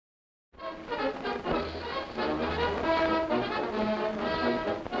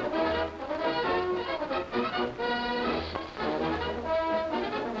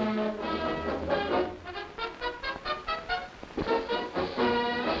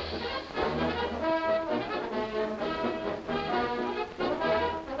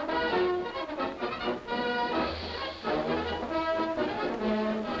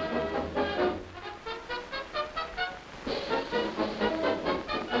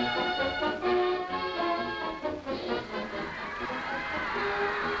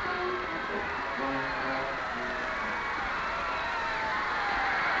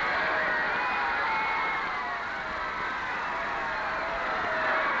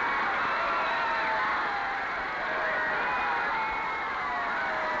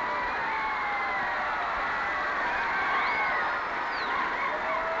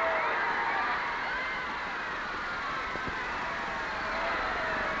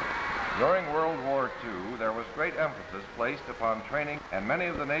During World War II, there was great emphasis placed upon training, and many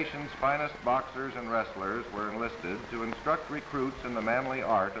of the nation's finest boxers and wrestlers were enlisted to instruct recruits in the manly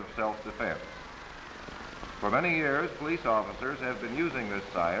art of self-defense. For many years, police officers have been using this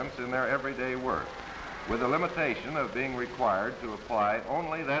science in their everyday work, with the limitation of being required to apply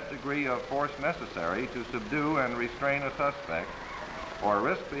only that degree of force necessary to subdue and restrain a suspect or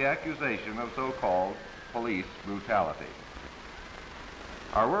risk the accusation of so-called police brutality.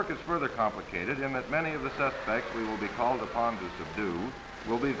 Our work is further complicated in that many of the suspects we will be called upon to subdue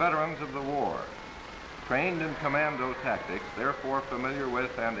will be veterans of the war, trained in commando tactics, therefore familiar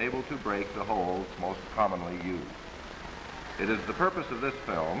with and able to break the holds most commonly used. It is the purpose of this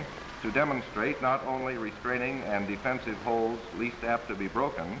film to demonstrate not only restraining and defensive holds least apt to be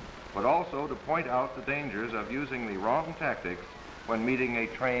broken, but also to point out the dangers of using the wrong tactics when meeting a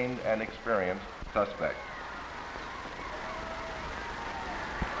trained and experienced suspect.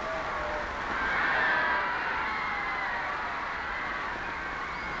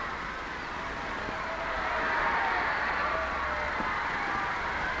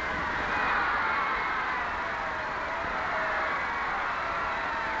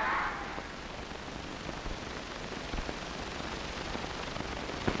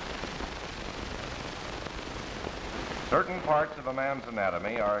 Certain parts of a man's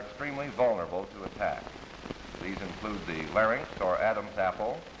anatomy are extremely vulnerable to attack. These include the larynx or Adam's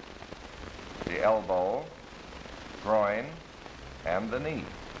apple, the elbow, groin, and the knee.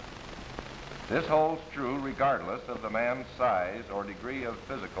 This holds true regardless of the man's size or degree of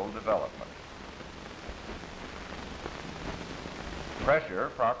physical development.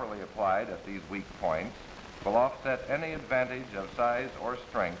 Pressure properly applied at these weak points will offset any advantage of size or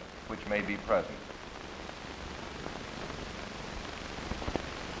strength which may be present.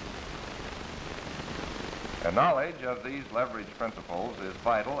 A knowledge of these leverage principles is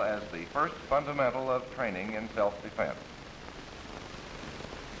vital as the first fundamental of training in self-defense.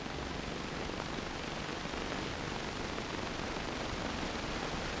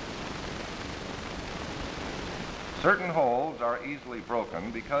 Certain holds are easily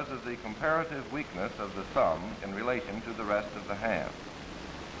broken because of the comparative weakness of the thumb in relation to the rest of the hand.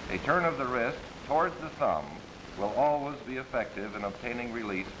 A turn of the wrist towards the thumb will always be effective in obtaining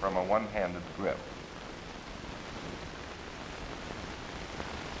release from a one-handed grip.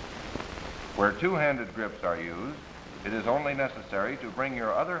 Where two-handed grips are used, it is only necessary to bring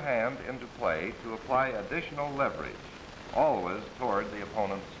your other hand into play to apply additional leverage, always toward the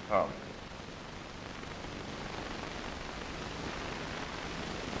opponent's thumb.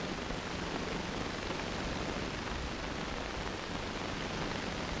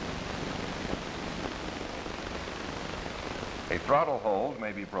 A throttle hold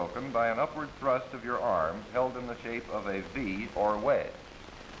may be broken by an upward thrust of your arms held in the shape of a V or wedge.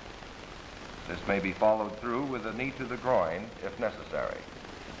 This may be followed through with a knee to the groin if necessary.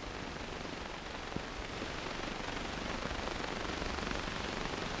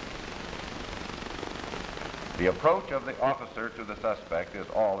 The approach of the officer to the suspect is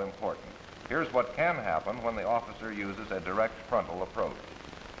all important. Here's what can happen when the officer uses a direct frontal approach.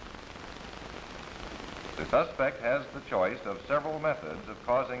 The suspect has the choice of several methods of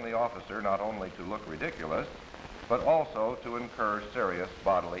causing the officer not only to look ridiculous, but also to incur serious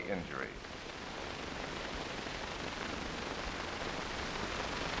bodily injury.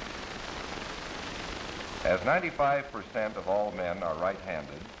 As 95% of all men are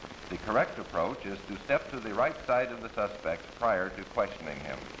right-handed, the correct approach is to step to the right side of the suspect prior to questioning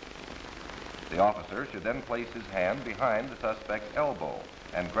him. The officer should then place his hand behind the suspect's elbow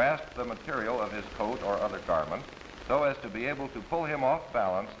and grasp the material of his coat or other garment so as to be able to pull him off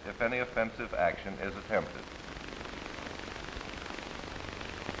balance if any offensive action is attempted.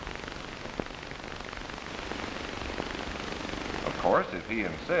 Of course, if he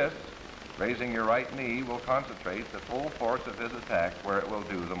insists, raising your right knee will concentrate the full force of his attack where it will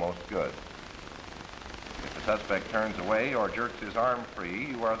do the most good. If the suspect turns away or jerks his arm free,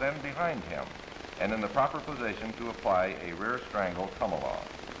 you are then behind him and in the proper position to apply a rear strangle come-along.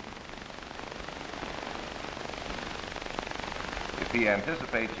 If he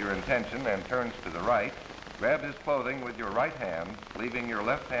anticipates your intention and turns to the right, grab his clothing with your right hand, leaving your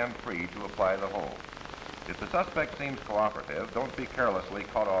left hand free to apply the hold. If the suspect seems cooperative, don't be carelessly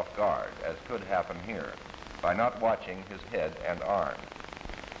caught off guard, as could happen here, by not watching his head and arms.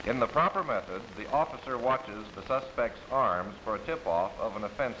 In the proper method, the officer watches the suspect's arms for a tip-off of an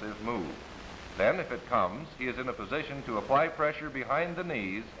offensive move. Then, if it comes, he is in a position to apply pressure behind the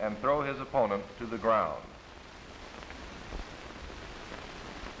knees and throw his opponent to the ground.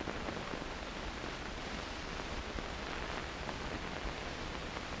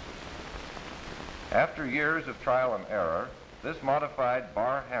 After years of trial and error, this modified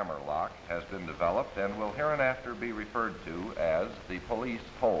bar hammer lock has been developed and will hereinafter be referred to as the police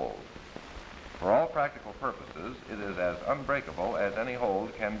hold. For all practical purposes, it is as unbreakable as any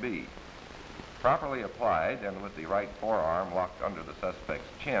hold can be. Properly applied and with the right forearm locked under the suspect's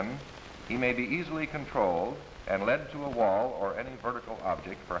chin, he may be easily controlled and led to a wall or any vertical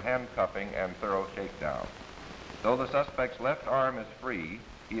object for handcuffing and thorough shakedown. Though the suspect's left arm is free,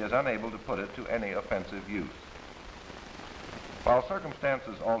 he is unable to put it to any offensive use. While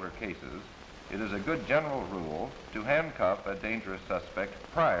circumstances alter cases, it is a good general rule to handcuff a dangerous suspect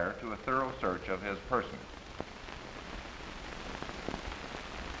prior to a thorough search of his person.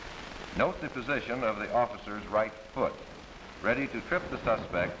 Note the position of the officer's right foot, ready to trip the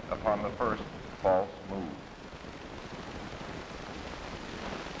suspect upon the first false move.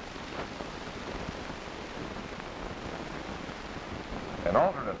 An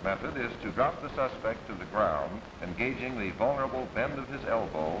alternate method is to drop the suspect to the ground, engaging the vulnerable bend of his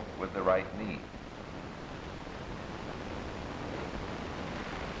elbow with the right knee.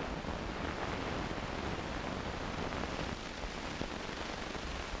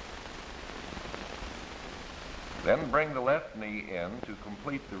 Then bring the left knee in to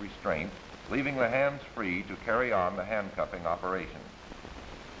complete the restraint, leaving the hands free to carry on the handcuffing operation.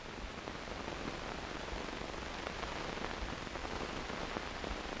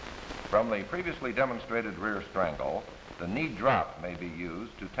 From the previously demonstrated rear strangle, the knee drop may be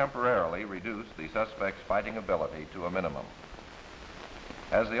used to temporarily reduce the suspect's fighting ability to a minimum.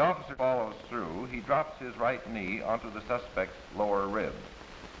 As the officer follows through, he drops his right knee onto the suspect's lower ribs.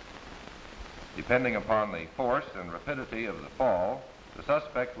 Depending upon the force and rapidity of the fall, the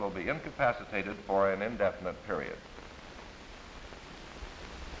suspect will be incapacitated for an indefinite period.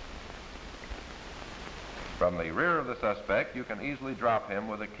 From the rear of the suspect, you can easily drop him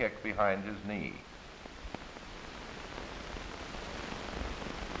with a kick behind his knee.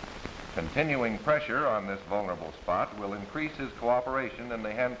 Continuing pressure on this vulnerable spot will increase his cooperation in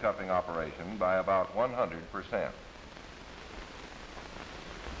the handcuffing operation by about 100%.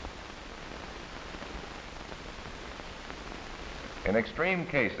 In extreme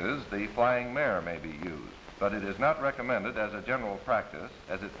cases, the flying mare may be used, but it is not recommended as a general practice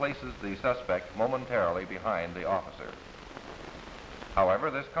as it places the suspect momentarily behind the officer.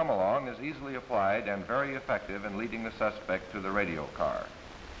 However, this come-along is easily applied and very effective in leading the suspect to the radio car.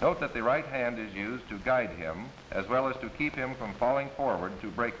 Note that the right hand is used to guide him as well as to keep him from falling forward to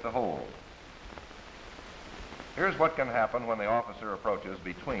break the hold. Here's what can happen when the officer approaches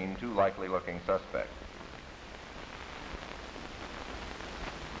between two likely-looking suspects.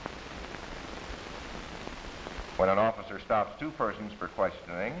 When an officer stops two persons for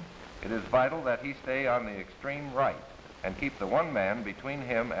questioning, it is vital that he stay on the extreme right and keep the one man between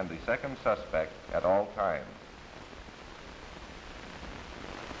him and the second suspect at all times.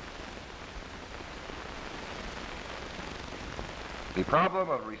 The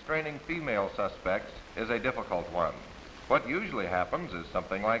problem of restraining female suspects is a difficult one. What usually happens is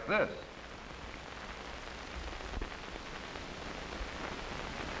something like this.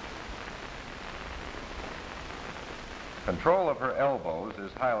 Control of her elbows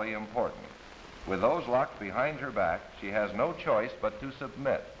is highly important. With those locked behind her back, she has no choice but to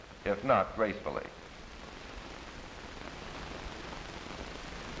submit, if not gracefully.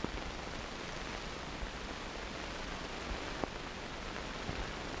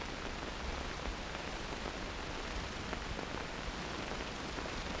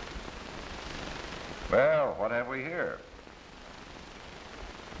 Well, what have we here?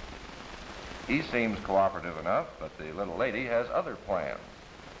 He seems cooperative enough, but the little lady has other plans.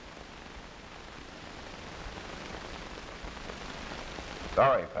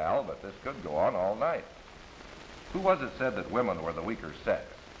 Sorry, pal, but this could go on all night. Who was it said that women were the weaker sex?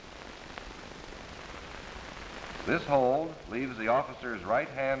 This hold leaves the officer's right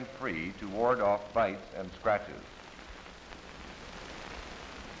hand free to ward off bites and scratches.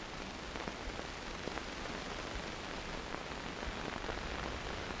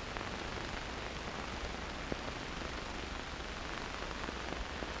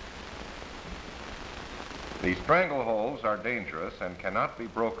 The strangleholds are dangerous and cannot be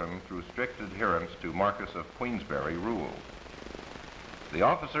broken through strict adherence to Marquis of Queensberry rules. The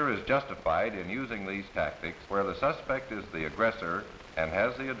officer is justified in using these tactics where the suspect is the aggressor and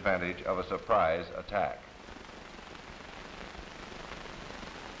has the advantage of a surprise attack.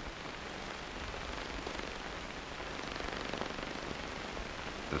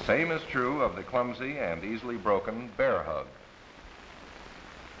 The same is true of the clumsy and easily broken bear hug.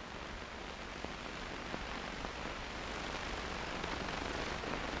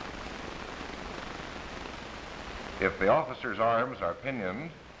 If the officer's arms are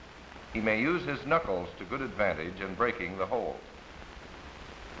pinioned, he may use his knuckles to good advantage in breaking the hold.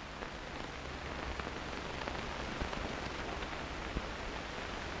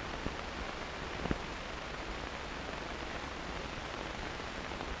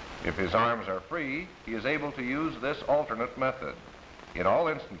 If his arms are free, he is able to use this alternate method, in all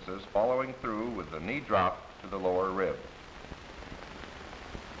instances following through with the knee drop to the lower rib.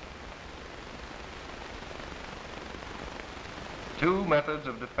 Two methods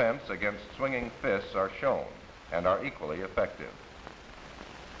of defense against swinging fists are shown and are equally effective.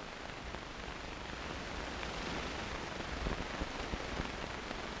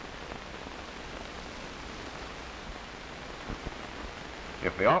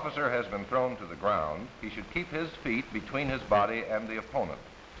 If the officer has been thrown to the ground, he should keep his feet between his body and the opponent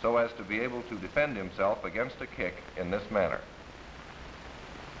so as to be able to defend himself against a kick in this manner.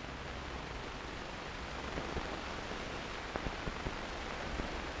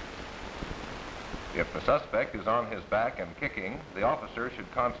 If the suspect is on his back and kicking, the officer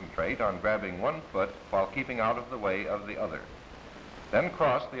should concentrate on grabbing one foot while keeping out of the way of the other. Then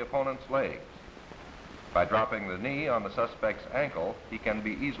cross the opponent's legs. By dropping the knee on the suspect's ankle, he can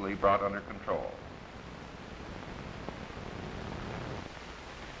be easily brought under control.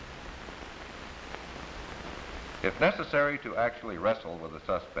 If necessary to actually wrestle with the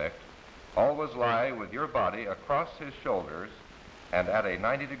suspect, always lie with your body across his shoulders and at a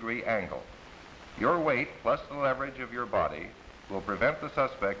 90-degree angle. Your weight plus the leverage of your body will prevent the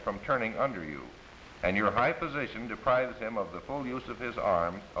suspect from turning under you, and your high position deprives him of the full use of his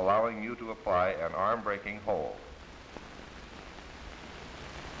arms, allowing you to apply an arm-breaking hold.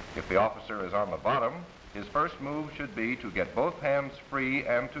 If the officer is on the bottom, his first move should be to get both hands free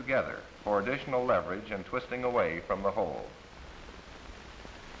and together for additional leverage and twisting away from the hold.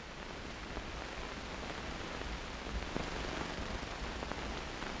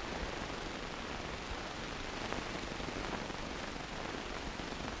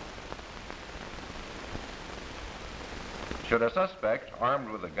 Should a suspect, armed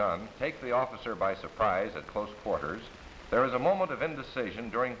with a gun, take the officer by surprise at close quarters, there is a moment of indecision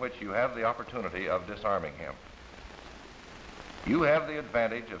during which you have the opportunity of disarming him. You have the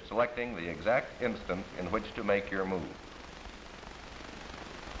advantage of selecting the exact instant in which to make your move.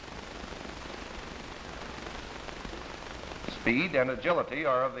 Speed and agility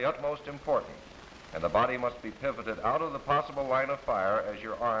are of the utmost importance, and the body must be pivoted out of the possible line of fire as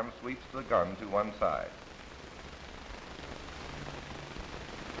your arm sweeps the gun to one side.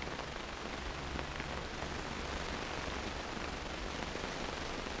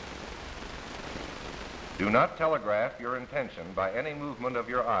 Do not telegraph your intention by any movement of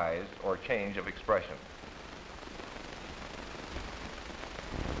your eyes or change of expression.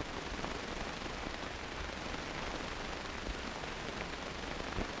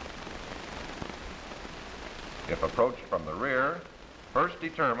 If approached from the rear, first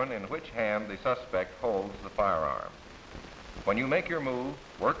determine in which hand the suspect holds the firearm. When you make your move,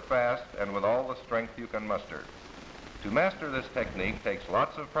 work fast and with all the strength you can muster. To master this technique takes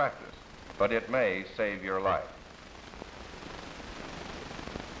lots of practice, but it may save your life.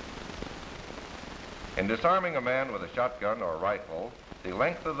 In disarming a man with a shotgun or rifle, the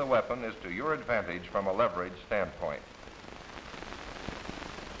length of the weapon is to your advantage from a leverage standpoint.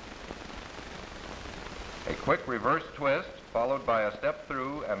 A quick reverse twist, followed by a step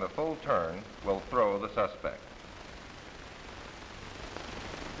through and a full turn, will throw the suspect.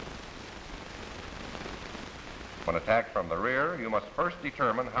 When attacked from the rear, you must first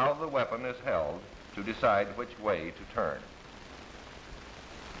determine how the weapon is held to decide which way to turn.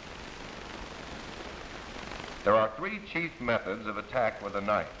 There are three chief methods of attack with a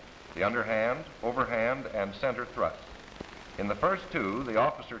knife: the underhand, overhand, and center thrust. In the first two, the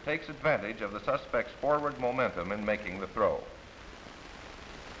officer takes advantage of the suspect's forward momentum in making the throw.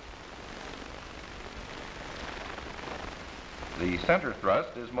 The center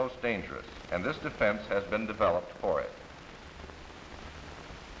thrust is most dangerous, and this defense has been developed for it.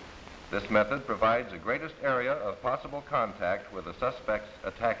 This method provides the greatest area of possible contact with the suspect's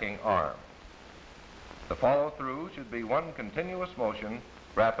attacking arm. The follow-through should be one continuous motion,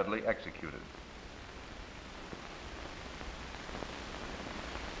 rapidly executed.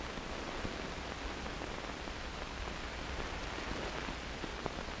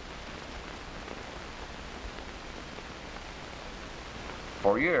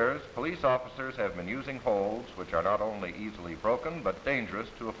 For years, police officers have been using holds which are not only easily broken, but dangerous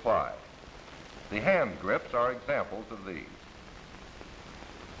to apply. The hand grips are examples of these.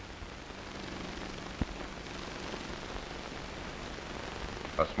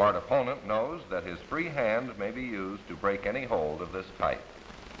 A smart opponent knows that his free hand may be used to break any hold of this type.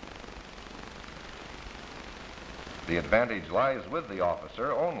 The advantage lies with the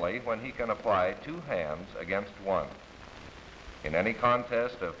officer only when he can apply two hands against one. In any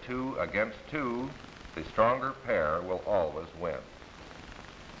contest of 2 against 2, the stronger pair will always win.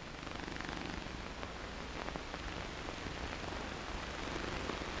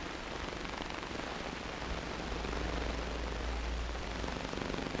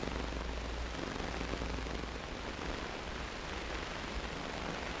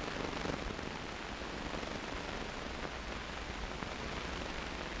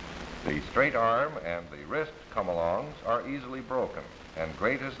 The straight arm and the wrist come-alongs are easily broken, and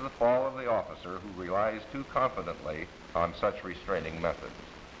great is the fall of the officer who relies too confidently on such restraining methods.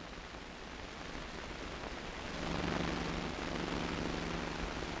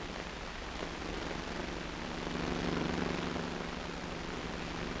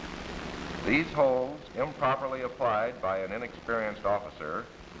 These holds, improperly applied by an inexperienced officer,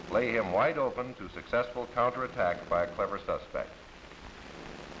 lay him wide open to successful counterattack by a clever suspect.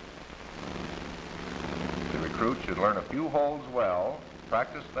 The recruit should learn a few holds well,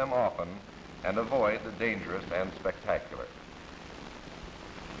 practice them often, and avoid the dangerous and spectacular.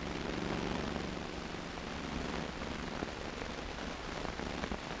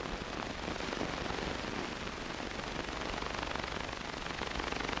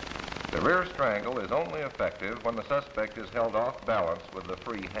 The rear strangle is only effective when the suspect is held off balance with the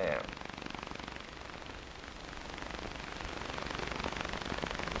free hand.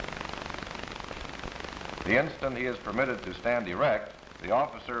 The instant he is permitted to stand erect, the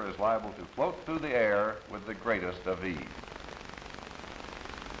officer is liable to float through the air with the greatest of ease.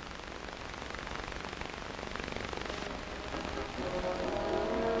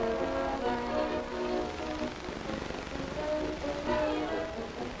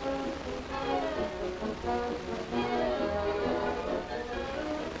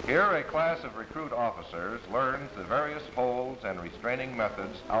 Here, a class of recruit officers learns the various holds and restraining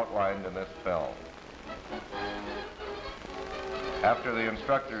methods outlined in this film. After the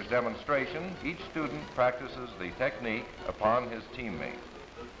instructor's demonstration, each student practices the technique upon his teammate.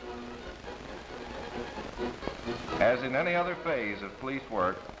 As in any other phase of police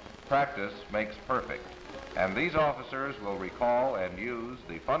work, practice makes perfect, and these officers will recall and use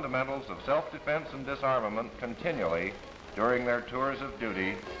the fundamentals of self-defense and disarmament continually during their tours of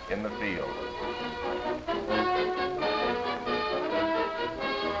duty in the field.